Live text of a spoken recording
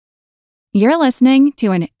You're listening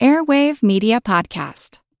to an Airwave Media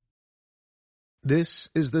Podcast. This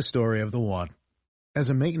is the story of the one. As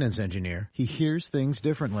a maintenance engineer, he hears things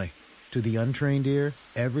differently. To the untrained ear,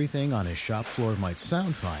 everything on his shop floor might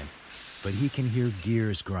sound fine, but he can hear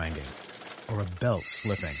gears grinding or a belt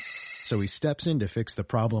slipping. So he steps in to fix the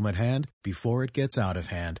problem at hand before it gets out of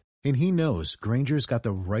hand. And he knows Grainger's got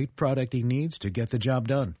the right product he needs to get the job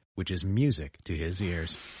done, which is music to his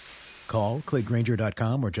ears. Call, click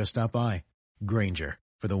Grainger.com, or just stop by. Grainger,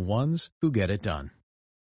 for the ones who get it done.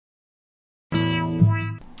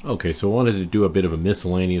 Okay, so I wanted to do a bit of a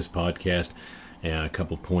miscellaneous podcast, and a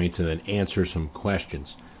couple of points, and then answer some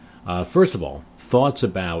questions. First of all, thoughts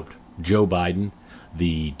about Joe Biden,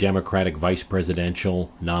 the Democratic vice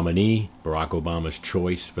presidential nominee, Barack Obama's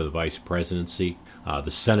choice for the vice presidency,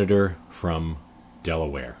 the senator from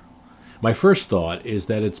Delaware. My first thought is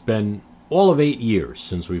that it's been all of 8 years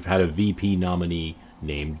since we've had a VP nominee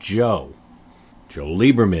named Joe. Joe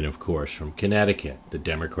Lieberman, of course, from Connecticut, the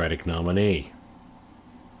Democratic nominee.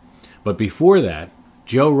 But before that,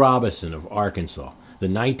 Joe Robinson of Arkansas, the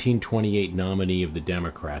 1928 nominee of the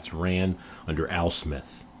Democrats, ran under Al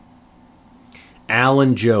Smith. Al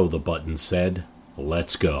and Joe, the button said,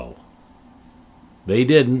 let's go. They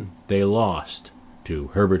didn't. They lost to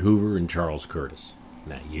Herbert Hoover and Charles Curtis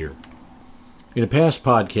that year. In a past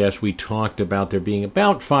podcast, we talked about there being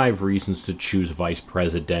about 5 reasons to choose a vice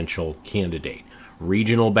presidential candidate.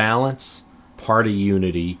 Regional balance, party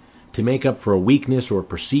unity, to make up for a weakness or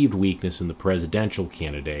perceived weakness in the presidential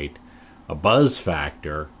candidate, a buzz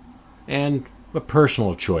factor, and a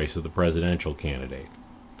personal choice of the presidential candidate.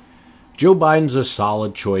 Joe Biden's a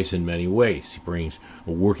solid choice in many ways. He brings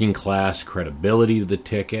a working class credibility to the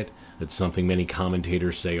ticket. That's something many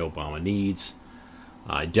commentators say Obama needs.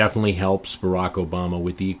 It definitely helps Barack Obama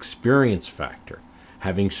with the experience factor.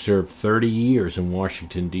 Having served 30 years in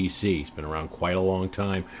Washington, D.C., he's been around quite a long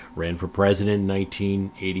time, ran for president in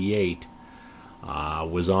 1988,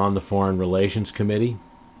 was on the Foreign Relations Committee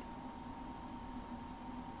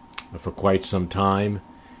for quite some time.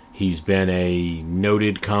 He's been a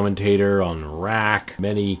noted commentator on Iraq,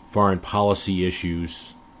 many foreign policy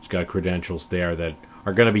issues. He's got credentials there that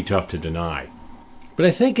are going to be tough to deny. But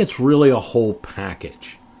I think it's really a whole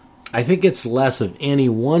package. I think it's less of any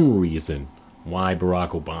one reason why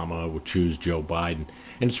Barack Obama would choose Joe Biden.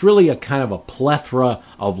 And it's really a kind of a plethora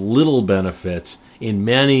of little benefits in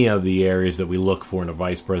many of the areas that we look for in a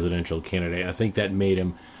vice presidential candidate. I think that made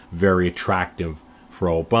him very attractive for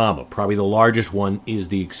Obama. Probably the largest one is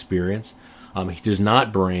the experience. He does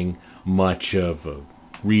not bring much of a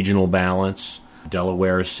regional balance.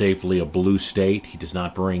 Delaware is safely a blue state. He does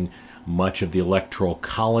not bring much of the electoral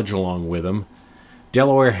college along with him.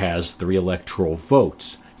 Delaware has 3 electoral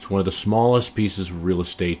votes. It's one of the smallest pieces of real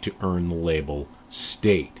estate to earn the label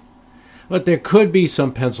state. But there could be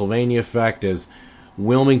some Pennsylvania effect, as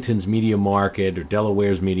Wilmington's media market or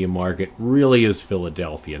Delaware's media market really is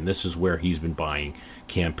Philadelphia, and this is where he's been buying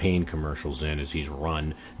campaign commercials in, as he's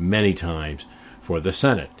run many times for the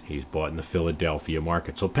Senate. He's bought in the Philadelphia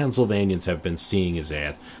market. So Pennsylvanians have been seeing his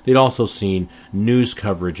ads. They'd also seen news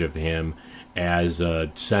coverage of him as a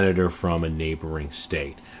senator from a neighboring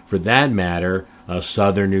state. For that matter,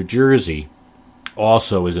 southern New Jersey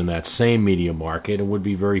also is in that same media market and would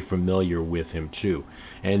be very familiar with him too.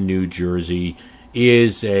 And New Jersey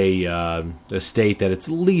is a state that at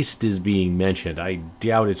least is being mentioned. I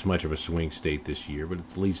doubt it's much of a swing state this year, but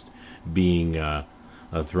it's at least being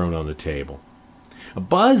thrown on the table.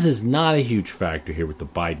 Buzz is not a huge factor here with the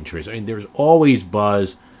Biden choice. I mean, there's always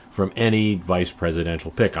buzz from any vice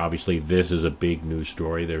presidential pick. Obviously, this is a big news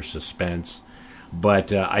story. There's suspense.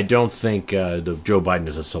 But I don't think Joe Biden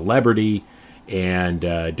is a celebrity, and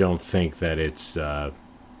I don't think that it's, there's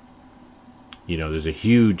a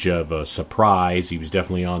huge of a surprise. He was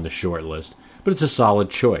definitely on the short list, but it's a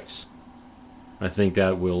solid choice. I think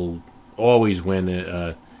that will always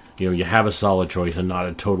win. You have a solid choice and not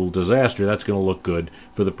a total disaster. That's going to look good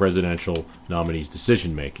for the presidential nominee's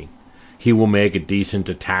decision-making. He will make a decent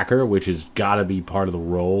attacker, which has got to be part of the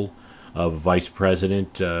role of vice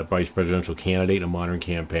presidential candidate in a modern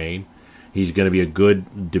campaign. He's going to be a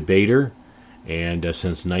good debater, and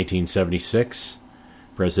since 1976,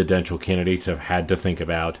 presidential candidates have had to think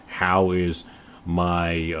about how is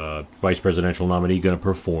my vice presidential nominee going to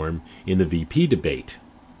perform in the VP debate.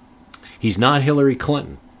 He's not Hillary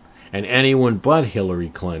Clinton, and anyone but Hillary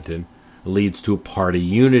Clinton leads to a party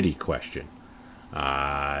unity question.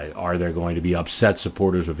 Are there going to be upset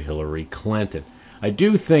supporters of Hillary Clinton? I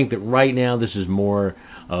do think that right now this is more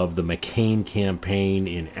of the McCain campaign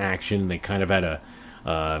in action. They kind of had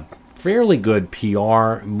a fairly good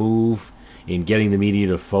PR move in getting the media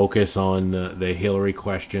to focus on the Hillary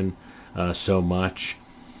question so much.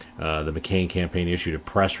 The McCain campaign issued a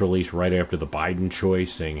press release right after the Biden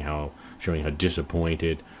choice showing how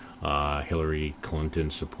disappointed Hillary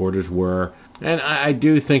Clinton supporters were. And I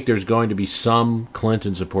do think there's going to be some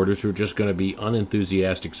Clinton supporters who are just going to be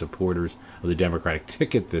unenthusiastic supporters of the Democratic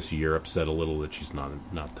ticket this year, upset a little that she's not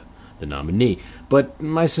the nominee. But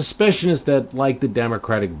my suspicion is that, like the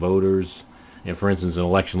Democratic voters, and for instance, an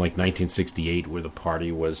election like 1968 where the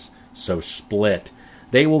party was so split,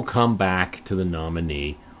 they will come back to the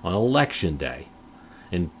nominee on Election Day.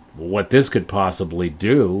 And what this could possibly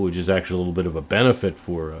do, which is actually a little bit of a benefit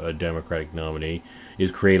for a Democratic nominee,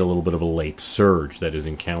 is create a little bit of a late surge that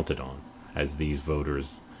isn't counted on, as these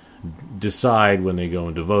voters decide when they go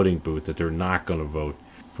into voting booth that they're not going to vote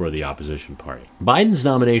for the opposition party. Biden's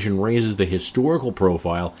nomination raises the historical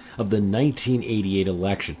profile of the 1988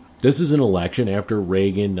 election. This is an election after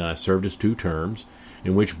Reagan served his 2 terms,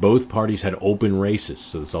 in which both parties had open races,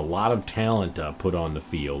 so there's a lot of talent put on the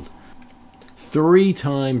field. 3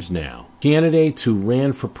 times now, candidates who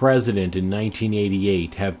ran for president in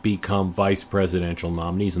 1988 have become vice presidential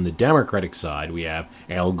nominees. On the Democratic side, we have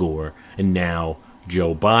Al Gore and now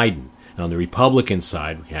Joe Biden. And on the Republican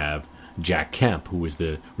side, we have Jack Kemp, who was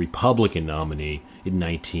the Republican nominee in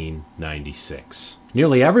 1996.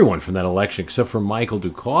 Nearly everyone from that election, except for Michael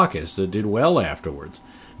Dukakis, did well afterwards.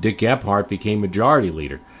 Dick Gephardt became majority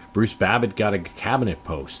leader. Bruce Babbitt got a cabinet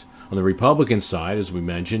post. On the Republican side, as we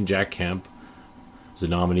mentioned, Jack Kemp was the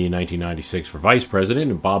nominee in 1996 for vice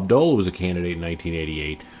president, and Bob Dole, who was a candidate in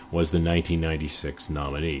 1988, was the 1996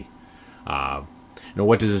 nominee.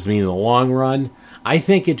 What does this mean in the long run? I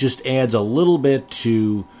think it just adds a little bit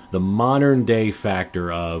to the modern day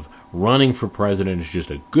factor of running for president is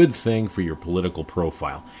just a good thing for your political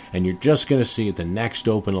profile. And you're just going to see at the next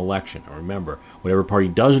open election. Now remember, whatever party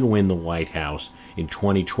doesn't win the White House in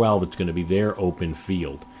 2012, it's going to be their open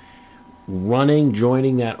field.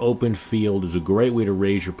 Joining that open field is a great way to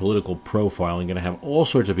raise your political profile. And you're going to have all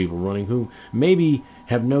sorts of people running who maybe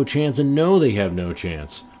have no chance and know they have no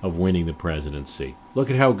chance of winning the presidency. Look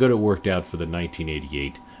at how good it worked out for the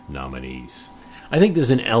 1988 nominees. I think there's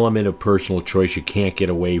an element of personal choice you can't get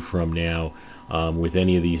away from now with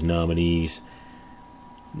any of these nominees.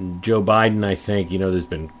 Joe Biden, I think, there's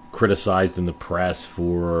been criticized in the press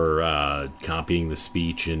for copying the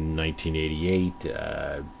speech in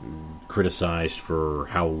 1988, criticized for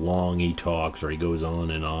how long he talks or he goes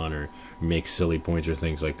on or makes silly points or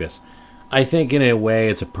things like this. I think in a way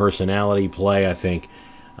it's a personality play. I think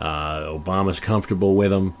Obama's comfortable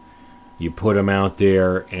with him. You put him out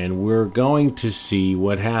there, and we're going to see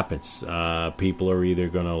what happens. People are either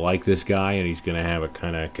going to like this guy, and he's going to have a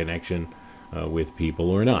kind of connection with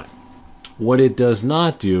people, or not. What it does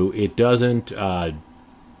not do, it doesn't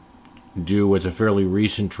do what's a fairly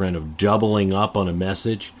recent trend of doubling up on a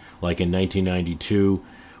message, like in 1992,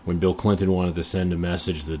 when Bill Clinton wanted to send a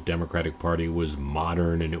message the Democratic Party was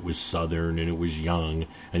modern, and it was Southern, and it was young,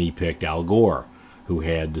 and he picked Al Gore, who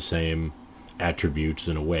had the same attributes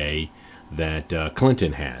in a way that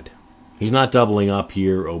Clinton had. He's not doubling up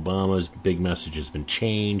here. Obama's big message has been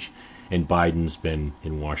change, and Biden's been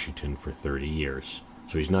in Washington for 30 years.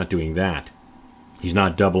 So he's not doing that. He's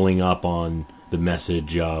not doubling up on the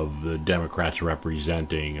message of the Democrats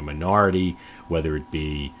representing a minority, whether it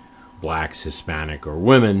be blacks, Hispanic, or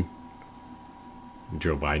women.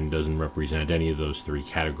 Joe Biden doesn't represent any of those 3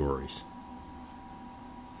 categories.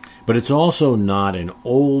 But it's also not an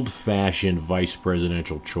old-fashioned vice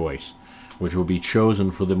presidential choice, which will be chosen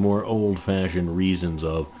for the more old-fashioned reasons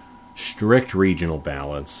of strict regional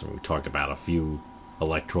balance. We talked about a few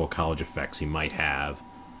electoral college effects he might have,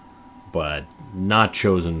 but not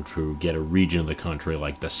chosen to get a region of the country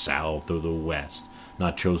like the South or the West.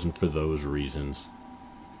 Not chosen for those reasons.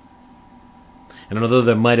 And although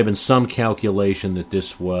there might have been some calculation that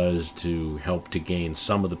this was to help to gain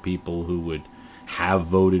some of the people who would have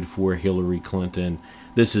voted for Hillary Clinton,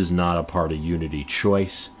 this is not a party unity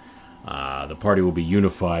choice. The party will be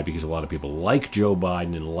unified because a lot of people like Joe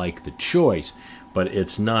Biden and like the choice, but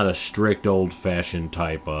it's not a strict old-fashioned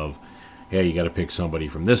type of, hey, you got to pick somebody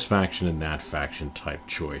from this faction and that faction type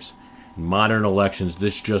choice. In modern elections,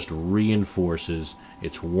 this just reinforces,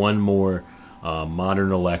 it's one more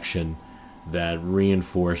modern election that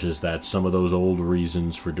reinforces that some of those old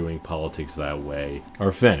reasons for doing politics that way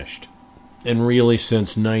are finished. And really,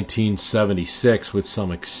 since 1976, with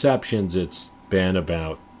some exceptions, it's been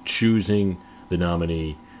about choosing the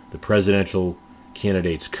nominee the presidential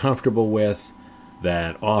candidate's comfortable with,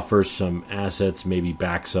 that offers some assets, maybe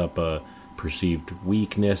backs up a perceived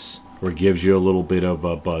weakness, or gives you a little bit of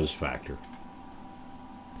a buzz factor.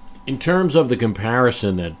 In terms of the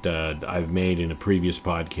comparison that I've made in a previous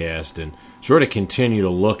podcast and sort of continue to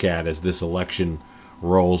look at as this election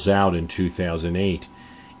rolls out in 2008,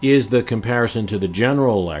 is the comparison to the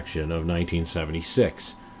general election of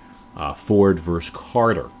 1976, Ford versus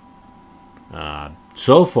Carter.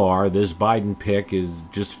 So far, this Biden pick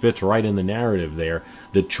just fits right in the narrative there.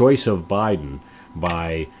 The choice of Biden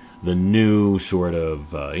by the new sort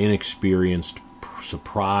of inexperienced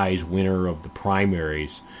surprise winner of the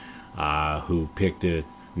primaries, who picked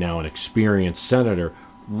now an experienced senator,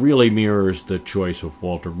 really mirrors the choice of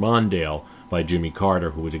Walter Mondale by Jimmy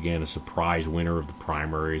Carter, who was again a surprise winner of the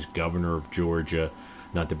primaries, governor of Georgia.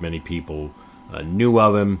 Not that many people knew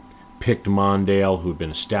of him. Picked Mondale, who had been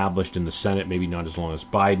established in the Senate, maybe not as long as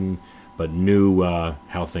Biden, but knew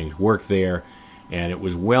how things worked there. And it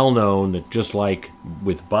was well known that just like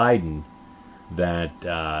with Biden, that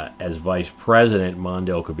as vice president,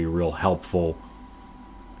 Mondale could be real helpful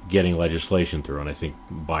getting legislation through. And I think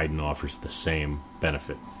Biden offers the same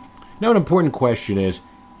benefit. Now, an important question is,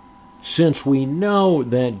 since we know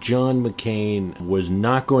that John McCain was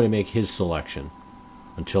not going to make his selection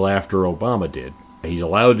until after Obama did, he's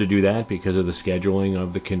allowed to do that because of the scheduling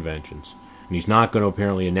of the conventions. And he's not going to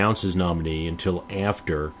apparently announce his nominee until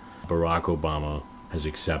after Barack Obama has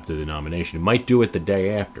accepted the nomination. He might do it the day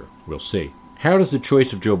after. We'll see. How does the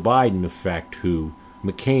choice of Joe Biden affect who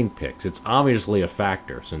McCain picks? It's obviously a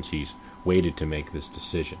factor since he's waited to make this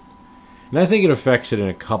decision. And I think it affects it in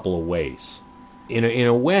a couple of ways. In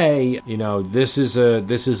a way, this is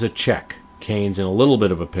a check. Kane's in a little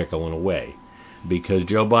bit of a pickle in a way, because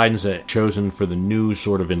Joe Biden's chosen for the new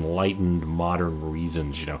sort of enlightened modern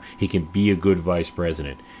reasons. He can be a good vice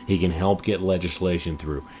president. He can help get legislation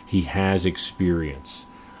through. He has experience.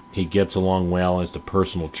 He gets along well as the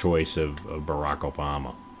personal choice of Barack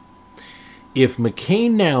Obama. If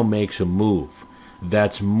McCain now makes a move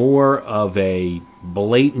that's more of a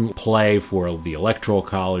blatant play for the Electoral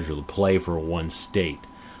College or the play for one state,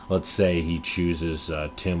 let's say he chooses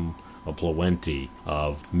Tim Pawlenty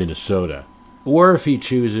of Minnesota, or if he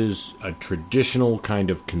chooses a traditional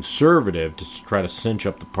kind of conservative to try to cinch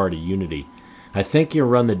up the party unity, I think you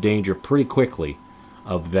run the danger pretty quickly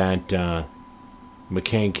of that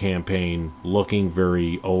McCain campaign looking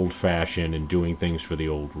very old-fashioned and doing things for the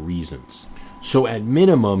old reasons. So at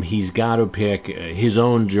minimum, he's got to pick his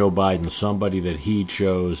own Joe Biden, somebody that he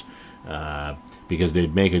chose because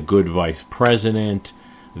they'd make a good vice president,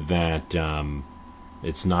 that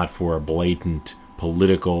it's not for a blatant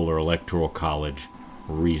political or electoral college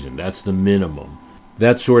reason. That's the minimum.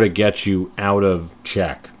 That sort of gets you out of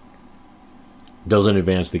check. Doesn't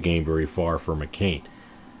advance the game very far for McCain.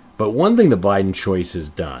 But one thing the Biden choice has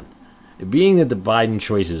done, being that the Biden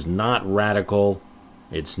choice is not radical,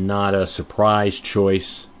 it's not a surprise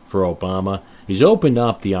choice for Obama, he's opened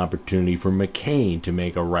up the opportunity for McCain to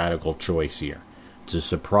make a radical choice here, to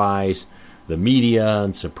surprise the media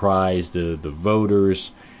and surprise the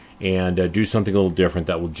voters, and do something a little different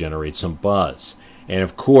that will generate some buzz. And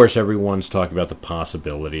of course, everyone's talking about the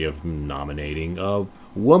possibility of nominating a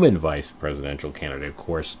woman vice presidential candidate. Of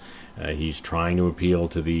course, he's trying to appeal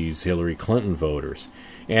to these Hillary Clinton voters.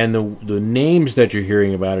 And the names that you're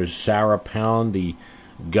hearing about is Sarah Palin, the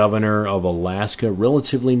governor of Alaska,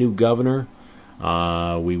 relatively new governor.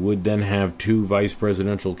 We would then have two vice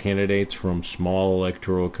presidential candidates from small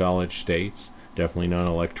electoral college states. Definitely not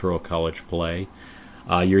an electoral college play.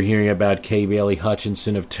 You're hearing about Kay Bailey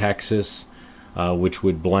Hutchinson of Texas, which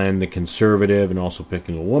would blend the conservative and also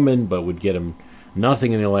picking a woman, but would get him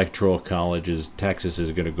nothing in the electoral colleges. Texas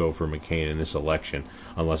is going to go for McCain in this election,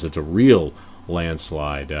 unless it's a real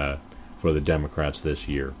landslide for the Democrats this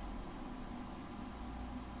year.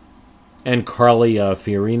 And Carly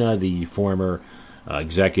Fiorina, the former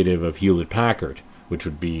executive of Hewlett-Packard, which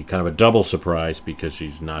would be kind of a double surprise because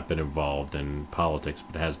she's not been involved in politics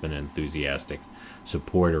but has been an enthusiastic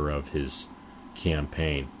supporter of his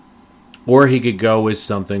campaign. Or he could go with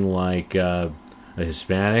something like a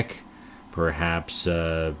Hispanic, perhaps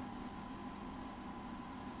Mel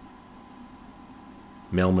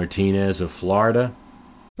Martinez of Florida.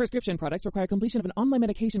 Prescription products require completion of an online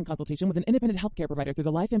medication consultation with an independent healthcare provider through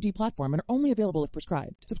the LifeMD platform and are only available if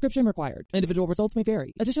prescribed. Subscription required. Individual results may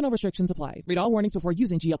vary. Additional restrictions apply. Read all warnings before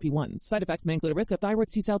using GLP-1s. Side effects may include a risk of thyroid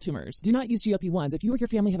C-cell tumors. Do not use GLP-1s if you or your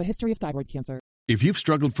family have a history of thyroid cancer. If you've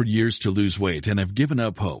struggled for years to lose weight and have given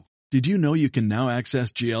up hope, did you know you can now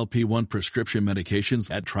access GLP-1 prescription medications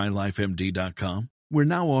at TryLifeMD.com? We're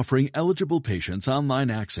now offering eligible patients online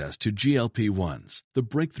access to GLP-1s, the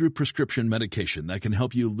breakthrough prescription medication that can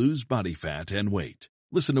help you lose body fat and weight.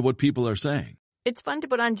 Listen to what people are saying. It's fun to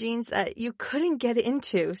put on jeans that you couldn't get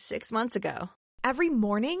into 6 months ago. Every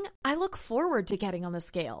morning, I look forward to getting on the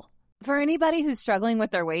scale. For anybody who's struggling with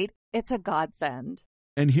their weight, it's a godsend.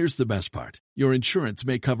 And here's the best part. Your insurance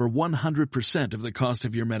may cover 100% of the cost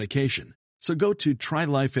of your medication. So go to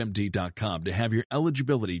TryLifeMD.com to have your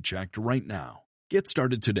eligibility checked right now. Get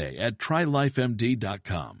started today at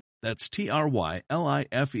TryLifeMD.com. That's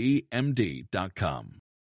TryLifeMD.com.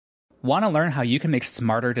 Want to learn how you can make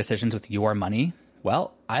smarter decisions with your money?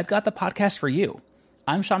 Well, I've got the podcast for you.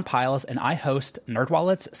 I'm Sean Piles, and I host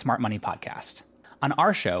NerdWallet's Smart Money Podcast. On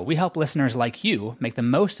our show, we help listeners like you make the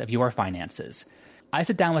most of your finances. I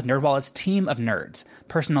sit down with NerdWallet's team of nerds,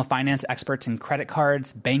 personal finance experts in credit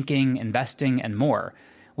cards, banking, investing, and more.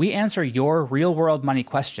 We answer your real-world money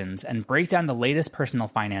questions and break down the latest personal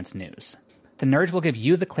finance news. The nerds will give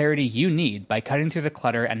you the clarity you need by cutting through the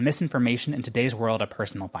clutter and misinformation in today's world of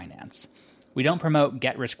personal finance. We don't promote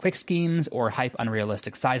get-rich-quick schemes or hype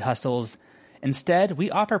unrealistic side hustles. Instead,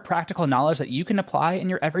 we offer practical knowledge that you can apply in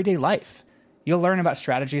your everyday life. You'll learn about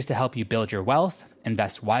strategies to help you build your wealth,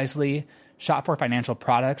 invest wisely, shop for financial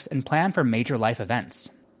products, and plan for major life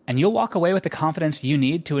events. And you'll walk away with the confidence you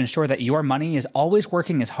need to ensure that your money is always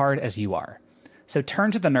working as hard as you are. So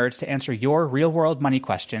turn to the nerds to answer your real-world money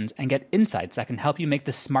questions and get insights that can help you make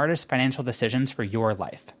the smartest financial decisions for your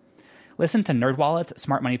life. Listen to NerdWallet's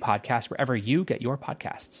Smart Money Podcast wherever you get your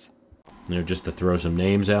podcasts. Just to throw some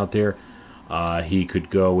names out there, he could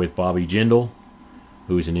go with Bobby Jindal,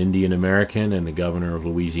 who's an Indian American and the governor of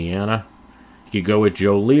Louisiana. He could go with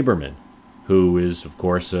Joe Lieberman, who is, of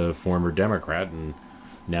course, a former Democrat and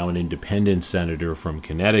now an independent senator from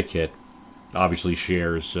Connecticut. Obviously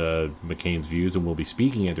shares McCain's views and will be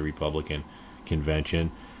speaking at the Republican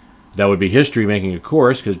convention. That would be history making a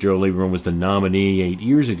course, because Joe Lieberman was the nominee 8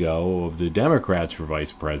 years ago of the Democrats for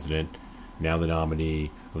vice president, now the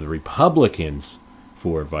nominee of the Republicans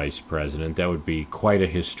for vice president. That would be quite a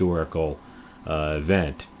historical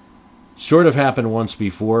event. Sort of happened once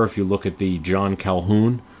before if you look at the John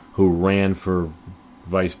Calhoun, who ran for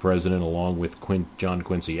vice president along with John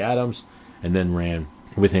Quincy Adams, and then ran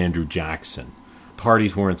with Andrew Jackson.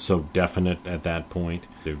 Parties weren't so definite at that point.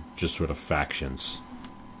 They're just sort of factions.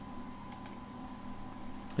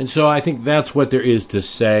 And so I think that's what there is to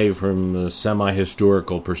say from a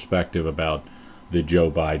semi-historical perspective about the Joe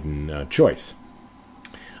Biden choice.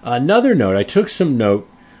 Another note, I took some note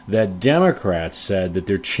that Democrats said that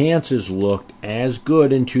their chances looked as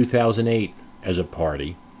good in 2008 as a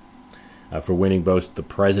party for winning both the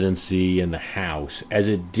presidency and the House as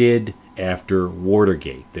it did after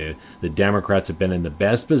Watergate. The Democrats have been in the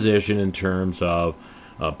best position in terms of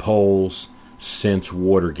polls since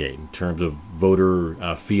Watergate, in terms of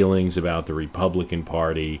voter feelings about the Republican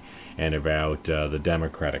Party and about the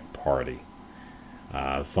Democratic Party.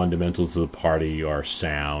 Fundamentals of the party are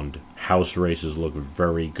sound. House races look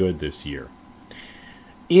very good this year.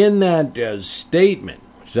 In that statement,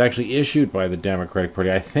 which is actually issued by the Democratic Party,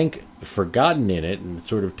 I think forgotten in it, and it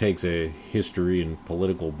sort of takes a history and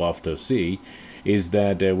political buff to see, is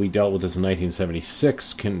that we dealt with this in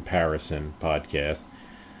 1976 comparison podcast.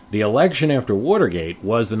 The election after Watergate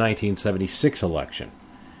was the 1976 election.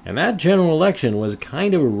 And that general election was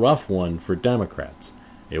kind of a rough one for Democrats.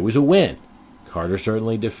 It was a win. Carter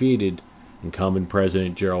certainly defeated incumbent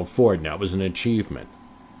President Gerald Ford, and that was an achievement.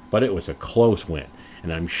 But it was a close win.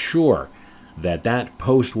 And I'm sure that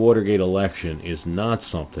post-Watergate election is not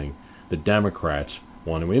something the Democrats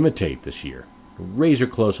want to imitate this year. A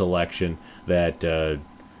razor-close election that,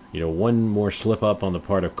 one more slip-up on the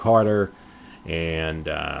part of Carter, and,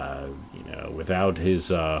 without his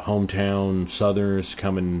hometown Southerners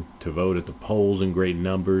coming to vote at the polls in great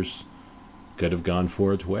numbers, could have gone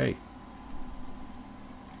Ford's way.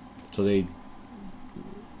 So the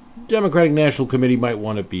Democratic National Committee might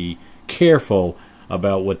want to be careful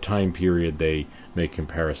about what time period they make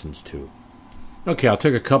comparisons to. Okay, I'll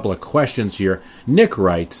take a couple of questions here. Nick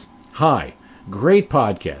writes, "Hi, great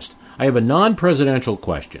podcast. I have a non-presidential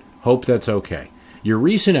question. Hope that's okay. Your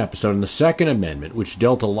recent episode on the Second Amendment, which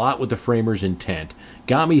dealt a lot with the framers' intent,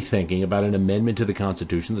 got me thinking about an amendment to the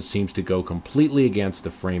Constitution that seems to go completely against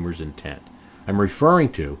the framers' intent. I'm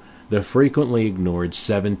referring to the frequently ignored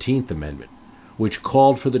 17th Amendment, which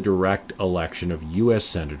called for the direct election of U.S.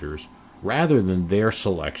 senators rather than their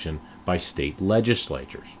selection by state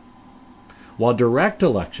legislatures. While direct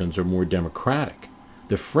elections are more democratic,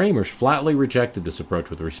 the framers flatly rejected this approach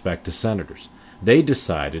with respect to senators. They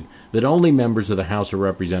decided that only members of the House of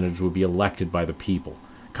Representatives would be elected by the people.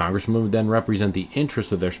 Congressmen would then represent the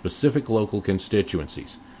interests of their specific local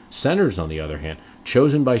constituencies. Senators, on the other hand,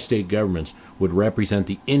 chosen by state governments, would represent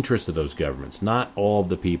the interests of those governments, not all of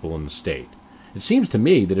the people in the state. It seems to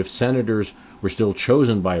me that if senators were still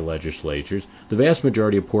chosen by legislatures, the vast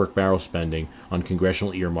majority of pork barrel spending on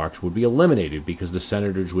congressional earmarks would be eliminated because the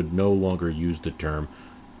senators would no longer use them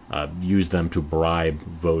to bribe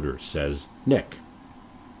voters, says Nick.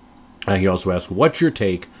 He also asks, what's your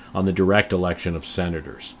take on the direct election of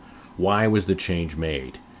senators? Why was the change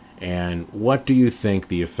made? And what do you think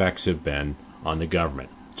the effects have been on the government?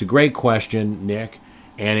 It's a great question, Nick,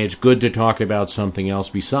 and it's good to talk about something else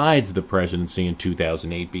besides the presidency in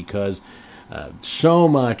 2008 because so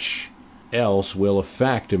much else will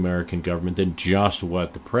affect American government than just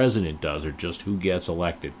what the president does or just who gets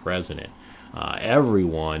elected president.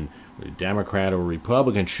 Everyone, Democrat or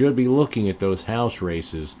Republican, should be looking at those House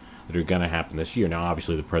races that are going to happen this year. Now,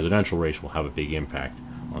 obviously, the presidential race will have a big impact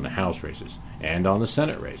on the House races and on the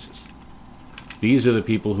Senate races. These are the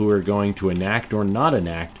people who are going to enact or not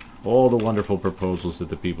enact all the wonderful proposals that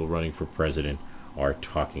the people running for president are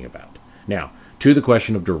talking about. Now, to the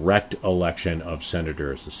question of direct election of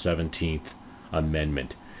senators, the 17th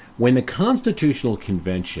Amendment. When the Constitutional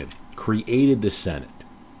Convention created the Senate,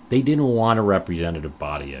 they didn't want a representative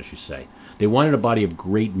body, as you say. They wanted a body of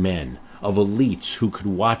great men, of elites who could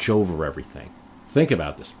watch over everything. Think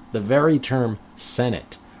about this. The very term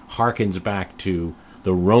Senate harkens back to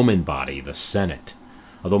the Roman body, the Senate.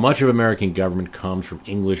 Although much of American government comes from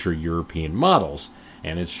English or European models,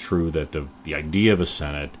 and it's true that the idea of a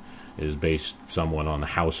Senate is based somewhat on the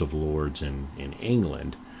House of Lords in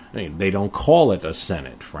England, they don't call it a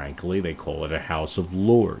Senate, frankly. They call it a House of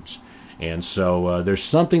Lords. And so there's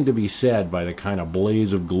something to be said by the kind of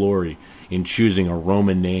blaze of glory in choosing a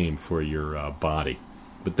Roman name for your body.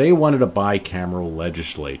 But they wanted a bicameral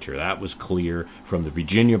legislature. That was clear from the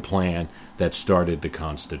Virginia plan that started the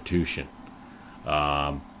Constitution.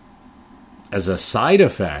 As a side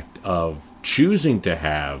effect of choosing to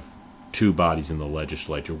have two bodies in the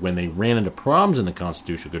legislature, when they ran into problems in the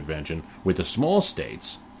Constitutional Convention with the small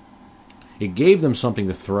states, it gave them something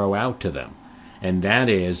to throw out to them. And that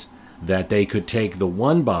is that they could take the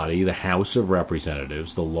one body, the House of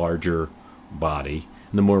Representatives, the larger body,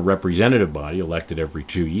 and the more representative body, elected every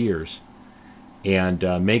 2 years, and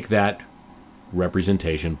make that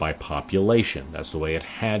representation by population. That's the way it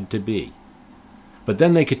had to be. But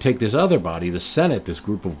then they could take this other body, the Senate, this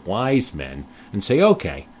group of wise men, and say,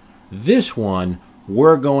 okay, this one,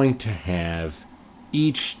 we're going to have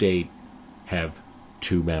each state have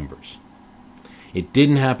 2 members. It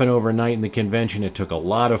didn't happen overnight in the convention. It took a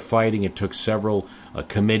lot of fighting. It took several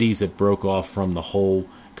committees that broke off from the whole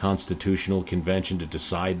Constitutional Convention to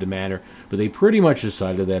decide the matter. But they pretty much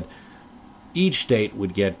decided that each state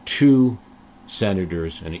would get 2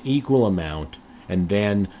 senators, an equal amount, and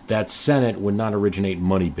then that Senate would not originate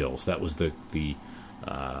money bills. That was the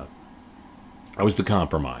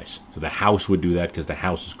compromise. So the House would do that because the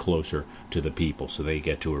House is closer to the people, so they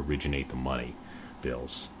get to originate the money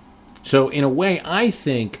bills. So in a way, I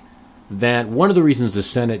think that one of the reasons the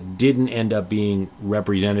Senate didn't end up being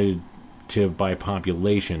representative by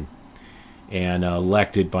population and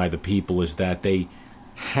elected by the people is that they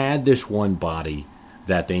had this one body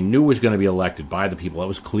that they knew was going to be elected by the people. That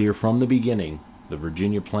was clear from the beginning, the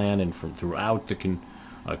Virginia plan, and from throughout the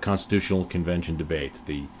Constitutional Convention debates.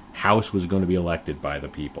 The House was going to be elected by the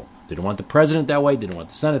people. They didn't want the president that way, didn't want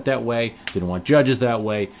the Senate that way, didn't want judges that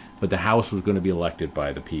way, but the House was going to be elected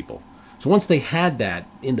by the people. So once they had that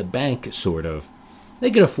in the bank, sort of,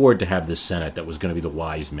 they could afford to have this Senate that was going to be the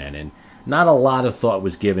wise men, and not a lot of thought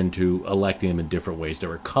was given to electing them in different ways. There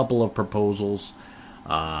were a couple of proposals,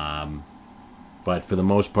 but for the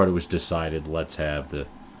most part it was decided, let's have the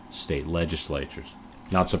state legislatures.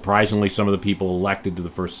 Not surprisingly, some of the people elected to the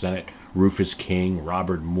first Senate, Rufus King,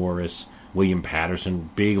 Robert Morris, William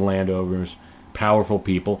Patterson, big landowners, powerful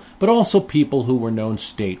people, but also people who were known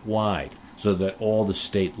statewide, so that all the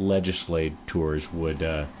state legislators would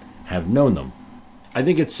have known them. I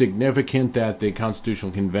think it's significant that the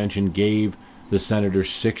Constitutional Convention gave the senators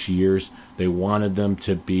 6 years. They wanted them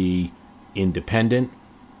to be independent.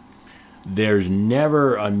 There's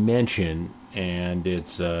never a mention, and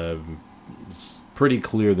it's pretty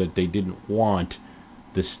clear that they didn't want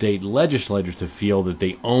the state legislatures to feel that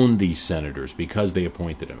they owned these senators because they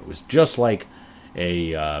appointed them. It was just like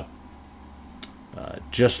a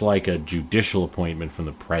judicial appointment from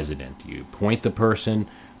the president. You appoint the person,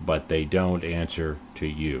 but they don't answer to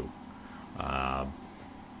you.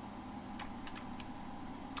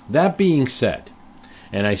 That being said,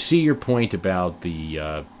 and I see your point about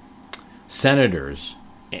the senators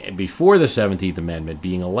before the 17th Amendment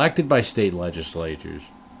being elected by state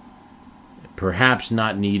legislatures, perhaps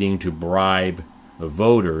not needing to bribe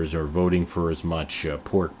voters or voting for as much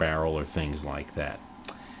pork barrel or things like that.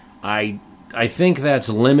 I I think that's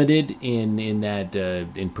limited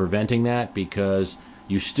in preventing that, because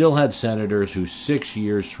you still had senators who 6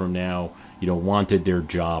 years from now, wanted their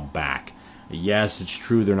job back. Yes, it's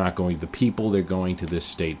true they're not going to the people, they're going to this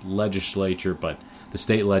state legislature, but the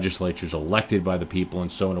state legislature is elected by the people,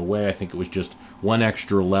 and so in a way I think it was just one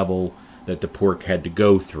extra level that the pork had to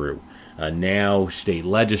go through. Now state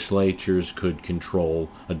legislatures could control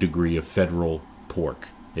a degree of federal pork,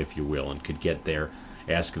 if you will, and could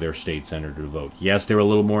ask their state senator to vote. Yes, they're a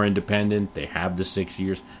little more independent. They have the 6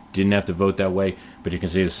 years. Didn't have to vote that way. But you can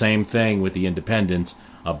say the same thing with the independents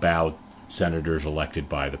about senators elected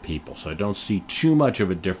by the people. So I don't see too much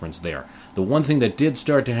of a difference there. The one thing that did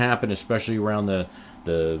start to happen, especially around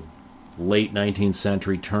the late 19th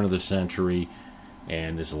century, turn of the century,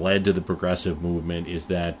 and this led to the progressive movement, is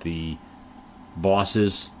that the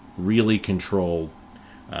bosses really controlled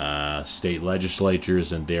state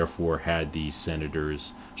legislatures and therefore had the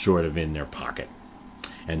senators sort of in their pocket.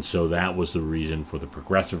 And so that was the reason for the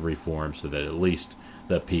progressive reform, so that at least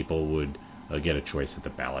the people would get a choice at the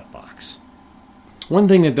ballot box. One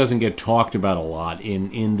thing that doesn't get talked about a lot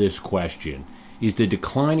in this question is the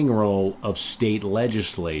declining role of state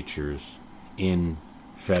legislatures in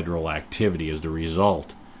federal activity as the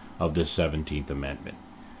result of the 17th Amendment.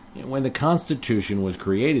 When the Constitution was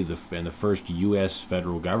created and the first U.S.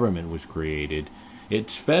 federal government was created,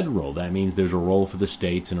 it's federal. That means there's a role for the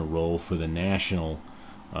states and a role for the national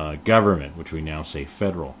government, which we now say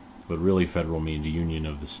federal. But really federal means union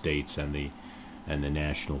of the states and the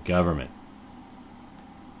national government.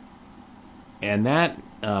 And that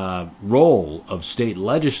role of state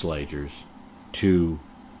legislatures to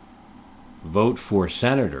vote for a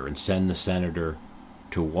senator and send the senator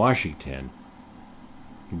to Washington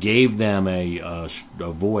gave them a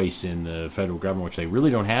voice in the federal government, which they really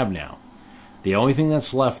don't have now. The only thing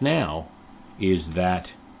that's left now is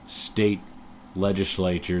that state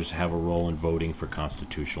legislatures have a role in voting for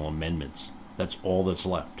constitutional amendments. That's all that's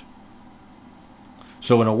left.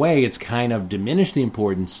 So in a way, it's kind of diminished the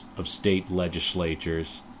importance of state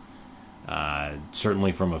legislatures,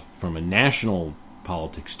 certainly from a national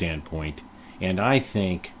politics standpoint, and I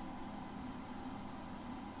think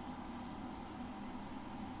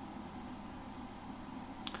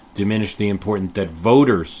diminish the importance that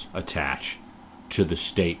voters attach to the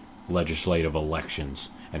state legislative elections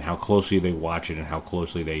and how closely they watch it and how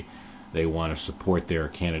closely they want to support their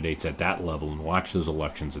candidates at that level and watch those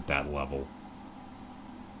elections at that level.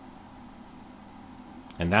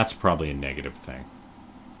 And that's probably a negative thing.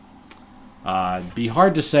 It'd be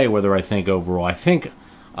hard to say whether I think overall. I think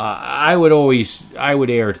I would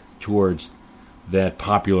err towards that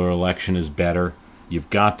popular election is better. You've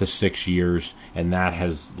got the 6 years, and that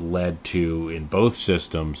has led to, in both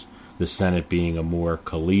systems, the Senate being a more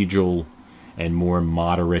collegial and more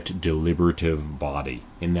moderate deliberative body.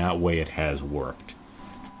 In that way, it has worked.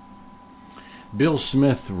 Bill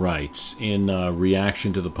Smith writes, in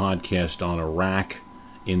reaction to the podcast on Iraq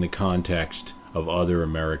in the context of other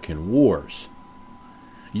American wars,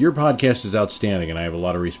 "Your podcast is outstanding, and I have a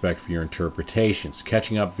lot of respect for your interpretations.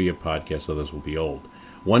 Catching up via podcast, so this will be old.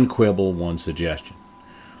 One quibble, one suggestion.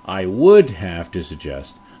 I would have to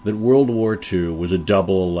suggest that World War II was a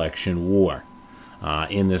double election war.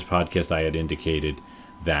 In this podcast, I had indicated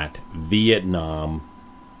that Vietnam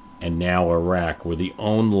and now Iraq were the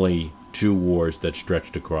only two wars that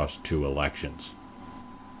stretched across two elections."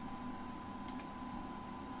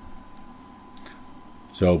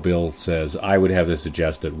 So Bill says, I would have to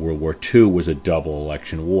suggest that World War II was a double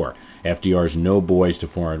election war. FDR's No Boys to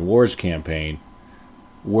Foreign Wars campaign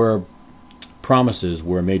promises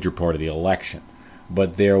were a major part of the election,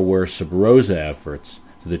 but there were sub rosa efforts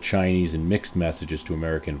to the Chinese and mixed messages to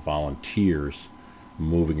American volunteers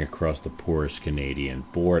moving across the porous Canadian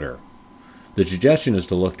border. The suggestion is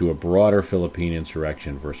to look to a broader Philippine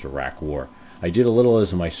insurrection versus Iraq war. I did a little of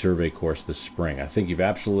this in my survey course this spring. I think you've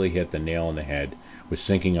absolutely hit the nail on the head with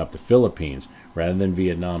syncing up the Philippines rather than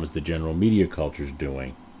Vietnam as the general media culture is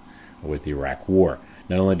doing with the Iraq war.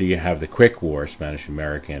 Not only do you have the quick war,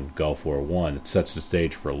 Spanish-American, Gulf War I, that sets the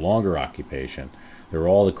stage for a longer occupation, there are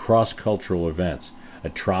all the cross-cultural events,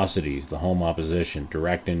 atrocities, the home opposition,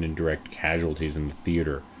 direct and indirect casualties in the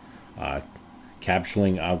theater.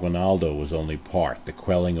 Capturing Aguinaldo was only part, the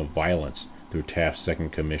quelling of violence through Taft's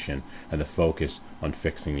Second Commission, and the focus on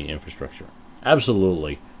fixing the infrastructure.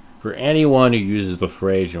 Absolutely. For anyone who uses the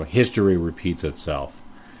phrase, history repeats itself.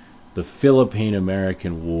 The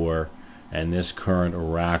Philippine-American War and this current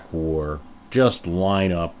Iraq war just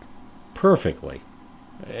line up perfectly,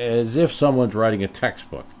 as if someone's writing a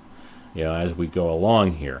textbook, as we go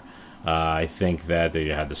along here. I think that they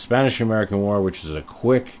had the Spanish-American War, which is a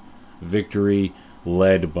quick victory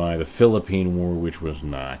led by the Philippine War, which was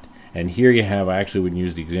not. And here you have, I actually wouldn't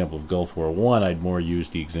use the example of Gulf War I, I'd more use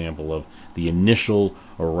the example of the initial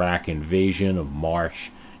Iraq invasion of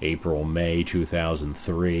March, April, May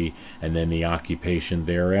 2003, and then the occupation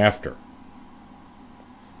thereafter,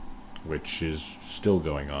 which is still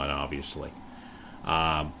going on, obviously.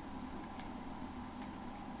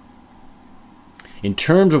 In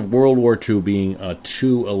terms of World War II being a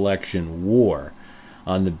two-election war,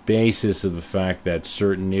 on the basis of the fact that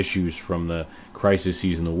certain issues from the crises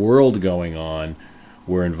in the world going on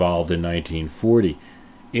were involved in 1940,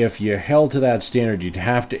 if you held to that standard, you'd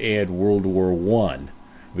have to add World War I,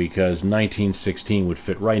 because 1916 would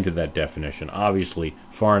fit right into that definition. Obviously,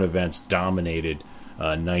 foreign events dominated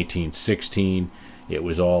 1916. It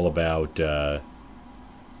was all about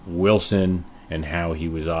Wilson and how he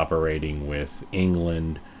was operating with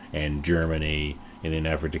England and Germany in an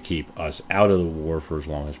effort to keep us out of the war for as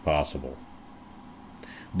long as possible.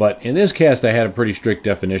 But in this cast, I had a pretty strict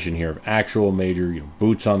definition here of actual major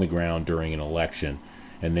boots on the ground during an election,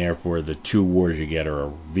 and therefore the two wars you get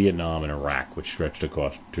are Vietnam and Iraq, which stretched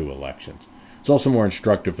across two elections. It's also more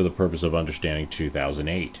instructive for the purpose of understanding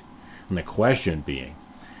 2008. And the question being,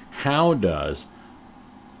 how does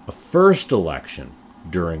a first election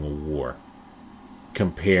during a war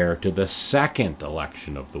compare to the second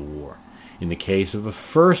election of the war? In the case of the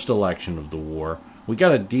first election of the war, we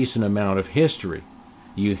got a decent amount of history.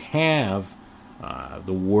 You have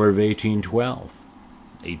the War of 1812.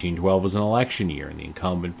 1812 was an election year, and the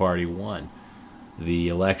incumbent party won. The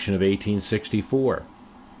election of 1864.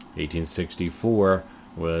 1864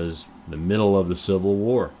 was the middle of the Civil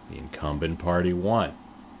War. The incumbent party won.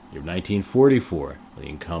 You have 1944. The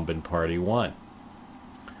incumbent party won.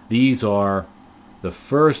 These are the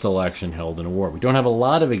first election held in a war. We don't have a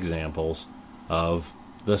lot of examples of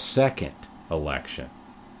the second election.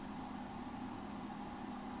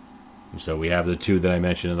 And so we have the two that I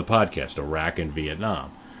mentioned in the podcast, Iraq and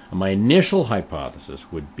Vietnam. And my initial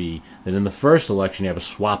hypothesis would be that in the first election you have a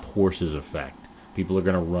swap horses effect. People are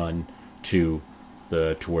going to run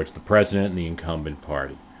towards the president and the incumbent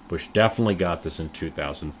party. Bush definitely got this in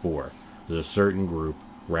 2004. There's a certain group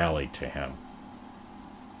rallied to him.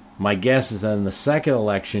 My guess is that in the second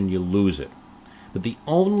election, you lose it. But the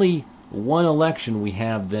only one election we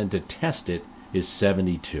have then to test it is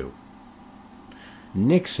 72.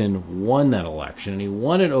 Nixon won that election, and he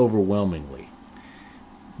won it overwhelmingly.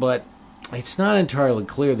 But it's not entirely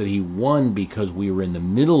clear that he won because we were in the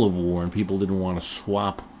middle of war and people didn't want to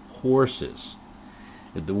swap horses.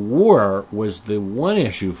 The war was the one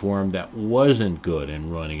issue for him that wasn't good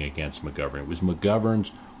in running against McGovern. It was McGovern's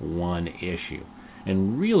one issue.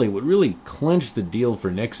 And really, what really clinched the deal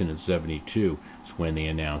for Nixon in 72 is when they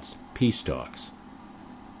announced peace talks.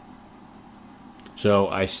 So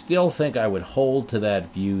I still think I would hold to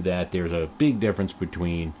that view that there's a big difference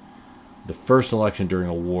between the first election during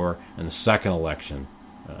a war and the second election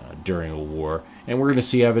during a war. And we're going to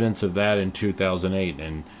see evidence of that in 2008.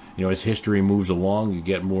 And, as history moves along, you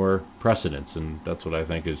get more precedents. And that's what I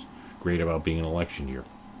think is great about being an election year.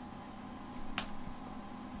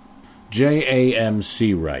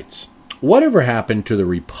 JAMC writes, whatever happened to the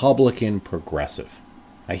Republican progressive?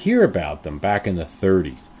 I hear about them back in the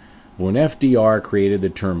 30s. When FDR created the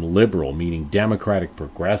term liberal, meaning Democratic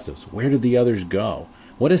progressives, where did the others go?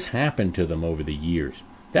 What has happened to them over the years?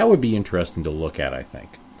 That would be interesting to look at, I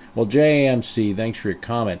think. Well, JAMC, thanks for your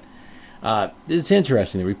comment. It's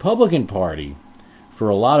interesting. The Republican Party, for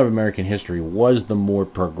a lot of American history, was the more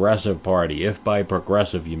progressive party. If by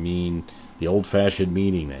progressive you mean the old-fashioned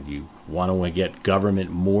meaning that you want to get government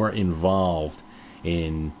more involved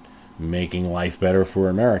in making life better for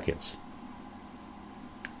Americans.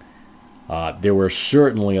 There were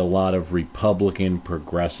certainly a lot of Republican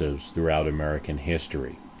progressives throughout American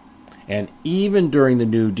history. And even during the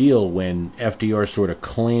New Deal, when FDR sort of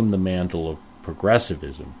claimed the mantle of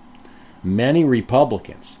progressivism, many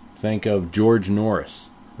Republicans, think of George Norris,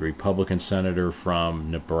 the Republican senator from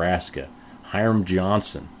Nebraska, Hiram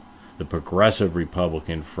Johnson, the progressive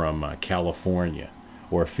Republican from California,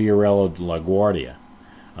 or Fiorello LaGuardia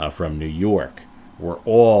from New York, were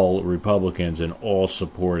all Republicans and all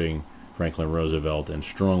supporting Franklin Roosevelt and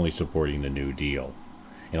strongly supporting the New Deal.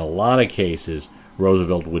 In a lot of cases,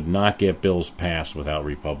 Roosevelt would not get bills passed without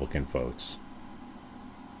Republican votes.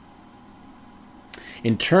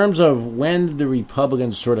 In terms of when the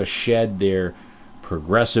Republicans sort of shed their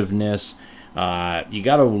progressiveness, you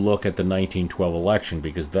got to look at the 1912 election,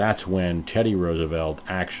 because that's when Teddy Roosevelt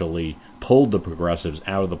actually pulled the progressives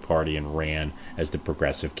out of the party and ran as the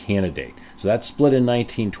progressive candidate. So that split in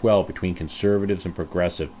 1912 between conservatives and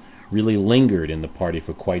progressive really lingered in the party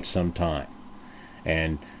for quite some time.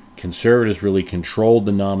 And conservatives really controlled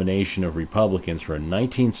the nomination of Republicans from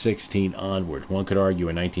 1916 onwards. One could argue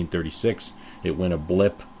in 1936 it went a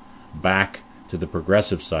blip back to the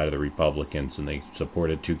progressive side of the Republicans, and they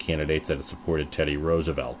supported two candidates that had supported Teddy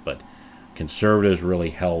Roosevelt. But conservatives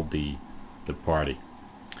really held the party.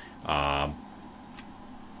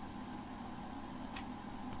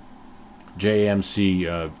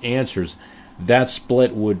 JMC answers, that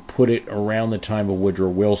split would put it around the time of Woodrow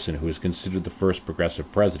Wilson, who is considered the first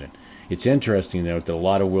progressive president. It's interesting, though, that a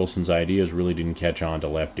lot of Wilson's ideas really didn't catch on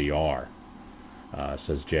till FDR,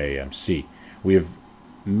 says JMC. We have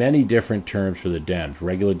many different terms for the Dems: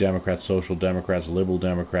 regular Democrats, social Democrats, liberal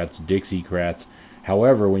Democrats, Dixiecrats.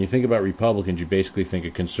 However, when you think about Republicans, you basically think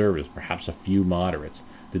of conservatives, perhaps a few moderates.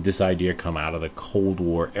 Did this idea come out of the Cold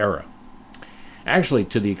War era? Actually,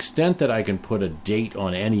 to the extent that I can put a date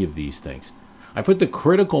on any of these things, I put the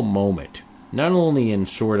critical moment not only in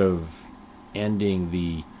sort of ending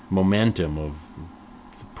the momentum of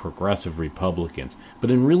the progressive Republicans, but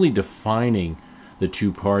in really defining the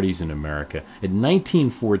two parties in America. In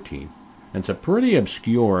 1914, and it's a pretty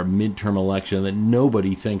obscure midterm election that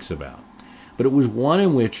nobody thinks about, but it was one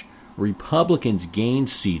in which Republicans gained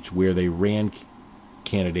seats where they ran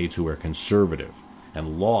candidates who were conservative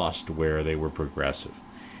and lost where they were progressive,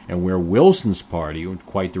 and where Wilson's party was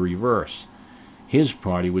quite the reverse. His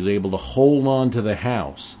party was able to hold on to the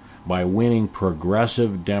House by winning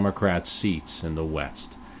progressive Democrat seats in the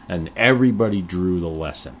West, and everybody drew the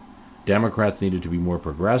lesson. Democrats needed to be more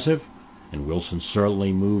progressive, and Wilson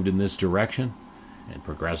certainly moved in this direction, and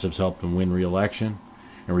progressives helped him win re-election,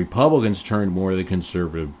 and Republicans turned more to the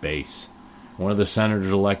conservative base. One of the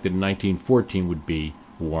senators elected in 1914 would be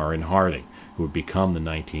Warren Harding, who would become the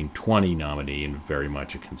 1920 nominee and very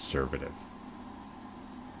much a conservative.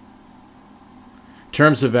 In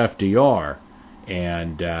terms of FDR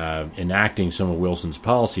and enacting some of Wilson's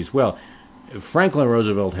policies, well, Franklin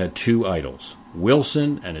Roosevelt had two idols,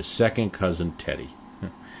 Wilson and his second cousin Teddy.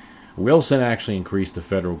 Wilson actually increased the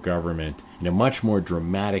federal government in a much more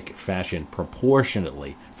dramatic fashion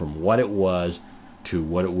proportionately from what it was to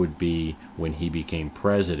what it would be when he became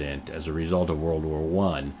president as a result of World War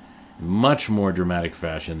I, much more dramatic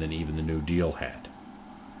fashion than even the New Deal had.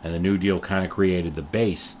 And the New Deal kind of created the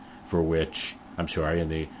base for which, and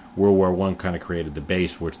the World War I kind of created the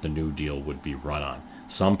base for which the New Deal would be run on.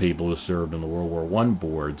 Some people who served on the World War I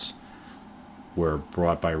boards were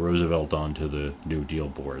brought by Roosevelt onto the New Deal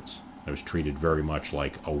boards. It was treated very much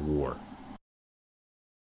like a war.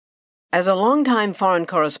 As a longtime foreign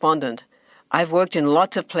correspondent, I've worked in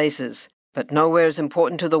lots of places, but nowhere as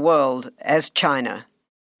important to the world as China.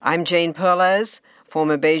 I'm Jane Perlez,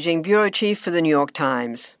 former Beijing bureau chief for the New York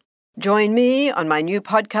Times. Join me on my new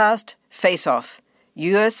podcast, Face Off,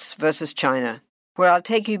 U.S. versus China, where I'll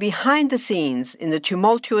take you behind the scenes in the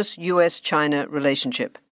tumultuous U.S.-China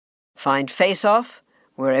relationship. Find Face Off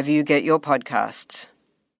wherever you get your podcasts.